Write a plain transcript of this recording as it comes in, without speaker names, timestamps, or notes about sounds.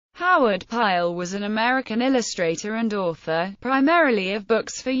Howard Pyle was an American illustrator and author, primarily of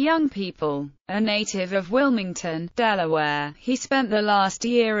books for young people. A native of Wilmington, Delaware, he spent the last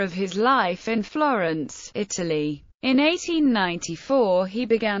year of his life in Florence, Italy. In 1894 he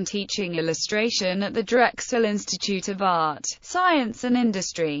began teaching illustration at the Drexel Institute of Art, Science and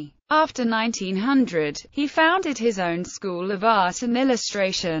Industry. After 1900, he founded his own School of Art and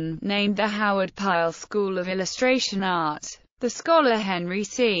Illustration, named the Howard Pyle School of Illustration Art. The scholar Henry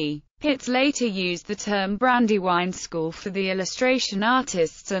C. Pitts later used the term Brandywine School for the illustration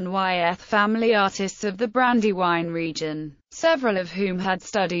artists and Wyeth family artists of the Brandywine region, several of whom had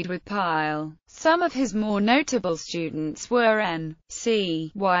studied with Pyle. Some of his more notable students were N.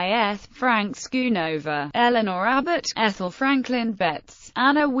 C. Wyeth, Frank Schoonover, Eleanor Abbott, Ethel Franklin Betts,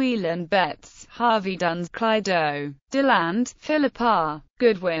 Anna Whelan Betts, Harvey Duns, Clyde O. DeLand, Philip R.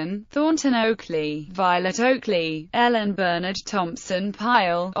 Goodwin, Thornton Oakley, Violet Oakley, Ellen Bernard Thompson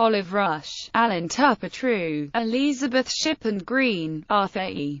Pyle, Olive Rush, Alan Tupper True, Elizabeth Shippen Green, Arthur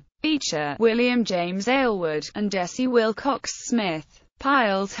E. Beecher, William James Aylward, and Jesse Wilcox Smith.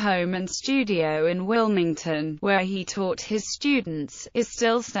 Pyle's home and studio in Wilmington, where he taught his students, is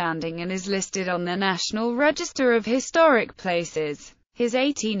still standing and is listed on the National Register of Historic Places. His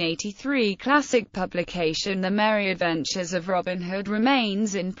 1883 classic publication The Merry Adventures of Robin Hood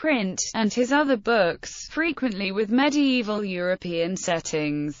remains in print, and his other books, frequently with medieval European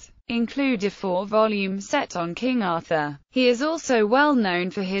settings, include a 4-volume set on King Arthur. He is also well known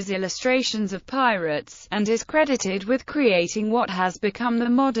for his illustrations of pirates, and is credited with creating what has become the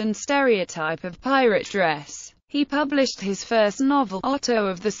modern stereotype of pirate dress. He published his first novel, Otto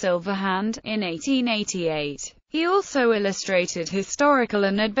of the Silver Hand, in 1888. He also illustrated historical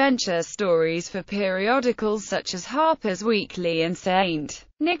and adventure stories for periodicals such as Harper's Weekly and St.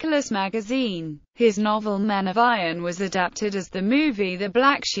 Nicholas Magazine. His novel Men of Iron was adapted as the movie The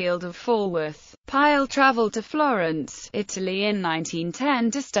Black Shield of Falworth. Pyle traveled to Florence, Italy in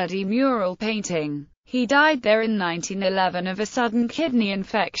 1910 to study mural painting. He died there in 1911 of a sudden kidney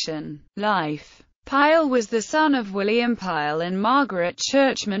infection. Life. Pyle was the son of William Pyle and Margaret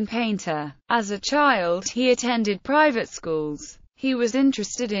Churchman Painter. As a child, he attended private schools. He was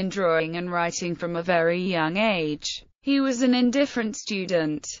interested in drawing and writing from a very young age. He was an indifferent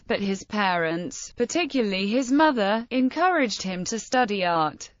student, but his parents, particularly his mother, encouraged him to study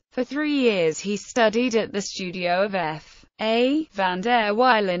art. For 3 years he studied at the studio of F. A. van der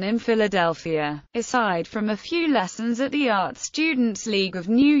Weylen in Philadelphia. Aside from a few lessons at the Art Students League of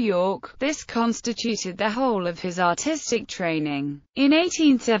New York, this constituted the whole of his artistic training. In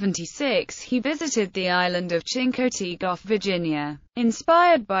 1876 he visited the island of Chincoteague off Virginia.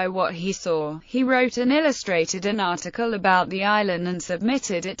 Inspired by what he saw, he wrote and illustrated an article about the island and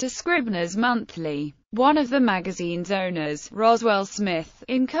submitted it to Scribner's Monthly. One of the magazine's owners, Roswell Smith,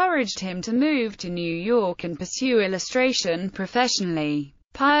 encouraged him to move to New York and pursue illustration professionally.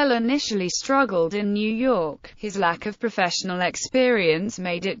 Pyle initially struggled in New York. His lack of professional experience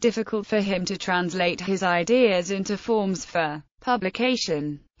made it difficult for him to translate his ideas into forms for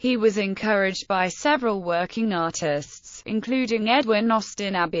publication. He was encouraged by several working artists, including Edwin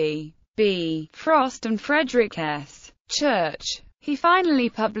Austin Abbey, B. Frost and Frederick S. Church. He finally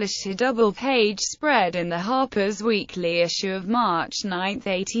published a double-page spread in the Harper's Weekly issue of March 9,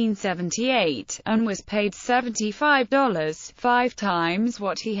 1878, and was paid $75, 5 times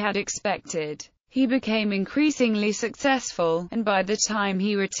what he had expected. He became increasingly successful, and by the time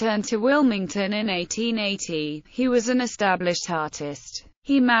he returned to Wilmington in 1880, he was an established artist.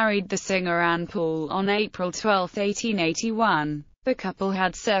 He married the singer Anne Poole on April 12, 1881. The couple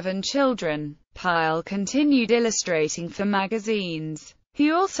had 7 children. Pyle continued illustrating for magazines.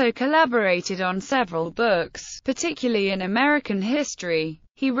 He also collaborated on several books, particularly in American history.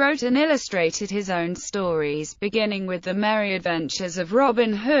 He wrote and illustrated his own stories, beginning with The Merry Adventures of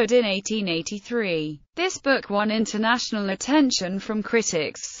Robin Hood in 1883. This book won international attention from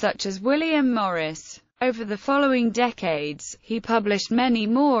critics such as William Morris. Over the following decades, he published many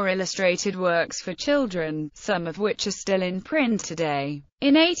more illustrated works for children, some of which are still in print today.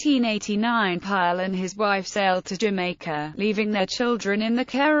 In 1889, Pyle and his wife sailed to Jamaica, leaving their children in the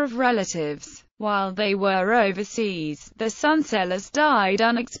care of relatives. While they were overseas, their son Sellers died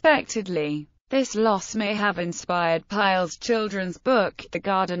unexpectedly. This loss may have inspired Pyle's children's book, The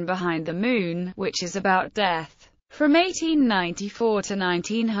Garden Behind the Moon, which is about death. From 1894 to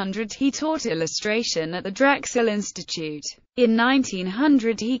 1900 he taught illustration at the Drexel Institute. In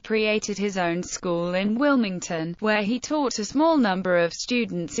 1900 he created his own school in Wilmington, where he taught a small number of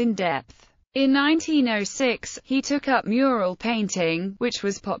students in depth. In 1906, he took up mural painting, which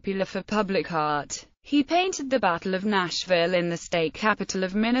was popular for public art. He painted the Battle of Nashville in the state capital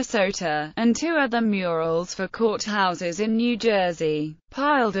of Minnesota, and 2 other murals for courthouses in New Jersey.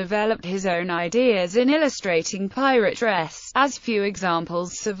 Pyle developed his own ideas in illustrating pirate dress, as few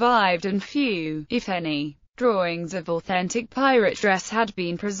examples survived and few, if any, drawings of authentic pirate dress had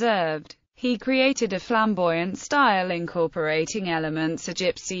been preserved. He created a flamboyant style incorporating elements of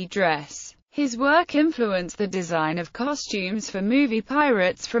gypsy dress. His work influenced the design of costumes for movie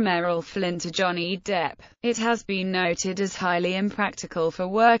pirates from Errol Flynn to Johnny Depp. It has been noted as highly impractical for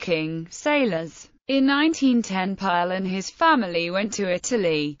working sailors. In 1910, Pyle and his family went to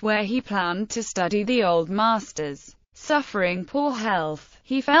Italy, where he planned to study the old masters. Suffering poor health,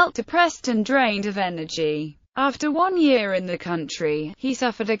 he felt depressed and drained of energy. After 1 year in the country, he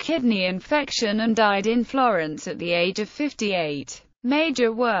suffered a kidney infection and died in Florence at the age of 58.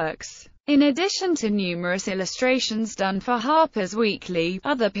 Major works. In addition to numerous illustrations done for Harper's Weekly,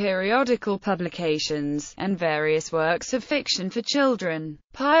 other periodical publications, and various works of fiction for children,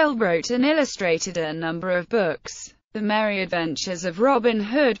 Pyle wrote and illustrated a number of books. The Merry Adventures of Robin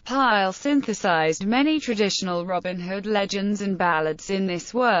Hood. Pyle synthesized many traditional Robin Hood legends and ballads in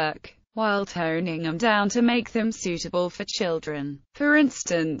this work, while toning them down to make them suitable for children. For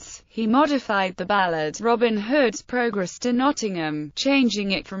instance, he modified the ballad Robin Hood's Progress to Nottingham,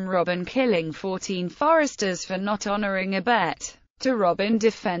 changing it from Robin killing 14 foresters for not honoring a bet, to Robin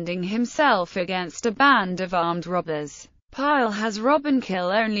defending himself against a band of armed robbers. Pyle has Robin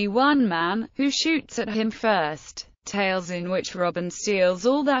kill only one man, who shoots at him first. Tales in which Robin steals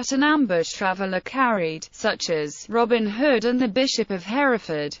all that an ambushed traveller carried, such as Robin Hood and the Bishop of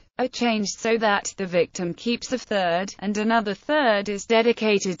Hereford, are changed so that the victim keeps a third, and another third is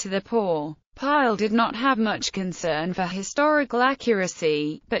dedicated to the poor. Pyle did not have much concern for historical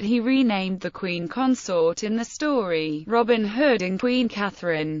accuracy, but he renamed the Queen Consort in the story Robin Hood and Queen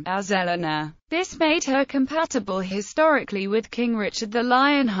Catherine as Eleanor. This made her compatible historically with King Richard the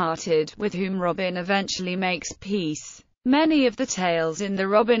Lion-Hearted, with whom Robin eventually makes peace. Many of the tales in the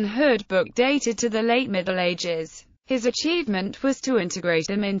Robin Hood book dated to the late Middle Ages. His achievement was to integrate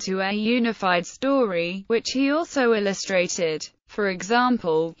them into a unified story, which he also illustrated. For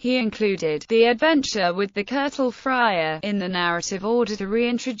example, he included the adventure with the Curtal Friar in the narrative order to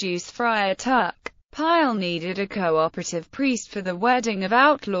reintroduce Friar Tuck. Pyle needed a cooperative priest for the wedding of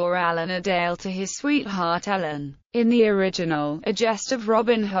outlaw Alan Adale to his sweetheart Ellen. In the original, A Jest of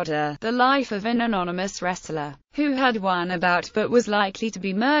Robin Hood, the life of an anonymous wrestler, who had won a bout but was likely to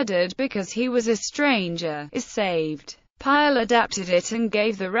be murdered because he was a stranger, is saved. Pyle adapted it and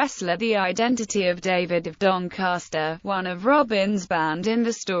gave the wrestler the identity of David of Doncaster, one of Robin's band in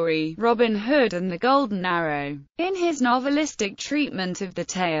the story Robin Hood and the Golden Arrow. In his novelistic treatment of the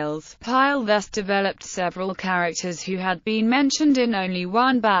tales, Pyle thus developed several characters who had been mentioned in only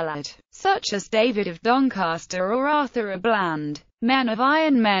one ballad, such as David of Doncaster or Arthur à Bland. Men of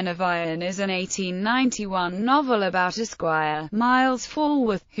Iron is an 1891 novel about a squire, Miles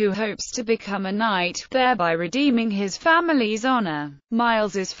Falworth, who hopes to become a knight, thereby redeeming his family's honor.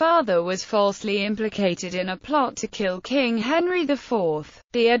 Miles's father was falsely implicated in a plot to kill King Henry IV.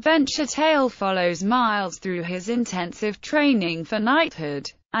 The adventure tale follows Miles through his intensive training for knighthood,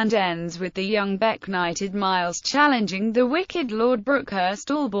 and ends with the young Beck-knighted Miles challenging the wicked Lord Brookhurst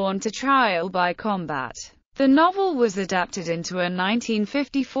Allborn to trial by combat. The novel was adapted into a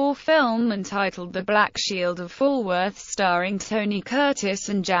 1954 film entitled The Black Shield of Falworth, starring Tony Curtis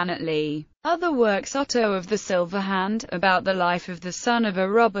and Janet Leigh. Other works: Otto of the Silver Hand, about the life of the son of a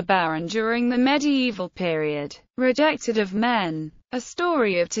robber baron during the medieval period. Rejected of Men, a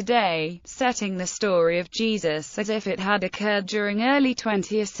story of today, setting the story of Jesus as if it had occurred during early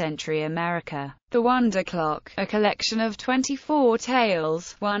 20th century America. The Wonder Clock, a collection of 24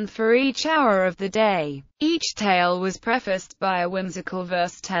 tales, one for each hour of the day. Each tale was prefaced by a whimsical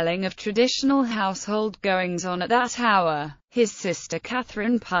verse telling of traditional household goings-on at that hour. His sister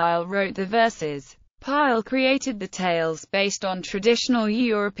Catherine Pyle wrote the verses. Pyle created the tales based on traditional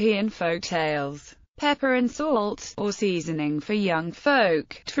European folk tales. Pepper and salt, or seasoning for young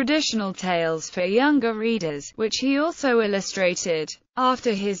folk, traditional tales for younger readers, which he also illustrated.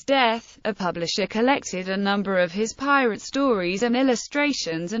 After his death, a publisher collected a number of his pirate stories and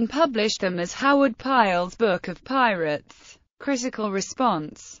illustrations and published them as Howard Pyle's Book of Pirates. Critical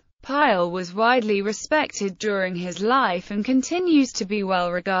response. Pyle was widely respected during his life and continues to be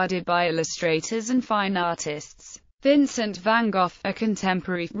well regarded by illustrators and fine artists. Vincent van Gogh, a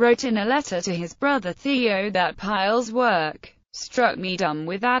contemporary, wrote in a letter to his brother Theo that Pyle's work struck me dumb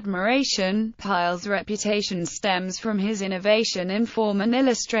with admiration. Pyle's reputation stems from his innovation in form and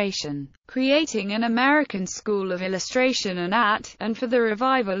illustration, creating an American school of illustration and for the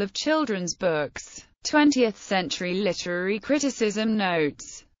revival of children's books. 20th century literary criticism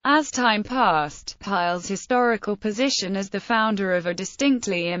notes. As time passed, Pyle's historical position as the founder of a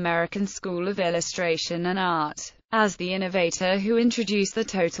distinctly American school of illustration and art, as the innovator who introduced the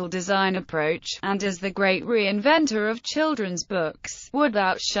total design approach, and as the great reinventor of children's books, would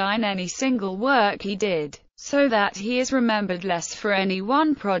outshine any single work he did, so that he is remembered less for any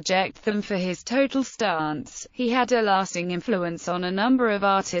one project than for his total stance. He had a lasting influence on a number of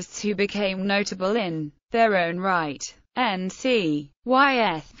artists who became notable in their own right. N.C.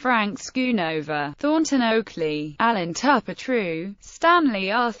 Wyeth, Frank Schoonover, Thornton Oakley, Alan Tupper-True, Stanley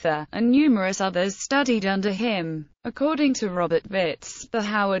Arthur, and numerous others studied under him. According to Robert Bitts, the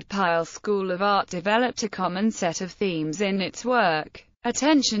Howard Pyle School of Art developed a common set of themes in its work: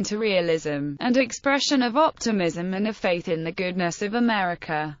 attention to realism, and expression of optimism and a faith in the goodness of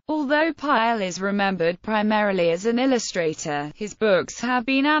America. Although Pyle is remembered primarily as an illustrator, his books have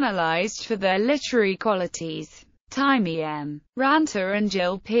been analyzed for their literary qualities. Timmy M. Ranter and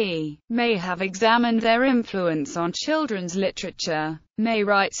Jill P. May have examined their influence on children's literature. May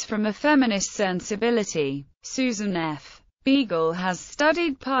writes from a feminist sensibility. Susan F. Beagle has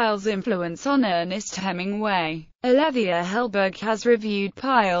studied Pyle's influence on Ernest Hemingway. Alethea Hellberg has reviewed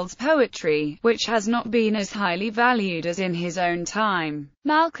Pyle's poetry, which has not been as highly valued as in his own time.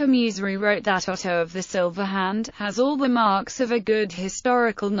 Malcolm Usery wrote that Otto of the Silver Hand has all the marks of a good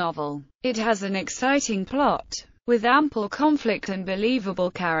historical novel. It has an exciting plot, with ample conflict and believable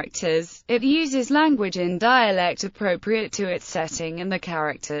characters. It uses language in dialect appropriate to its setting and the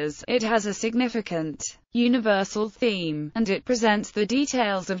characters. It has a significant, universal theme, and it presents the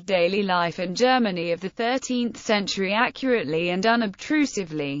details of daily life in Germany of the 13th century accurately and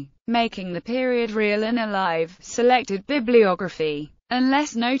unobtrusively, making the period real and alive. Selected bibliography.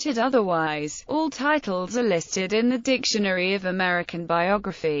 Unless noted otherwise, all titles are listed in the Dictionary of American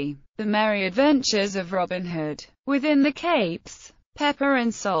Biography. The Merry Adventures of Robin Hood, Within the Capes, Pepper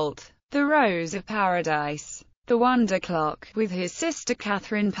and Salt, The Rose of Paradise, The Wonder Clock, with his sister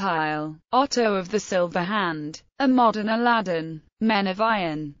Catherine Pyle, Otto of the Silver Hand, A Modern Aladdin, Men of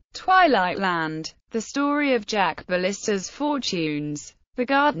Iron, Twilight Land, The Story of Jack Ballister's Fortunes, The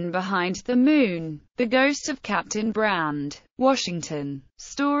Garden Behind the Moon, The Ghost of Captain Brand, Washington,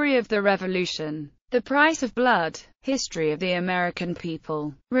 Story of the Revolution, The Price of Blood, History of the American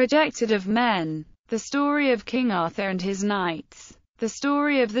People, Rejected of Men, The Story of King Arthur and His Knights, The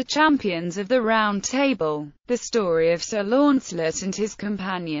Story of the Champions of the Round Table, The Story of Sir Launcelot and His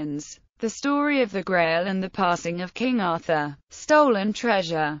Companions, The Story of the Grail and the Passing of King Arthur, Stolen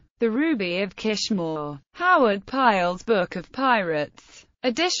Treasure, The Ruby of Kishmore, Howard Pyle's Book of Pirates.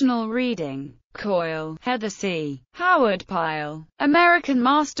 Additional reading. Coyle, Heather C. Howard Pyle, American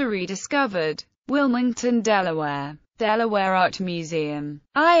Master Rediscovered. Wilmington, Delaware. Delaware Art Museum.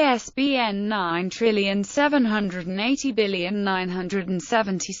 ISBN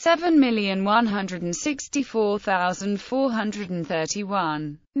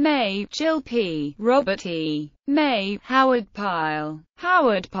 9780977164431. May, Jill P. Robert E. May, Howard Pyle.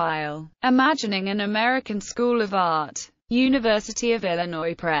 Howard Pyle. Imagining an American School of Art. University of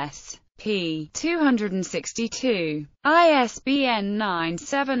Illinois Press. p. 262. ISBN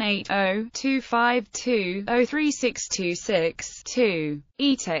 978-0-252-03626-2.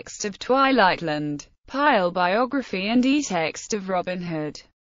 E-text of Twilightland. Pyle biography and e-text of Robin Hood.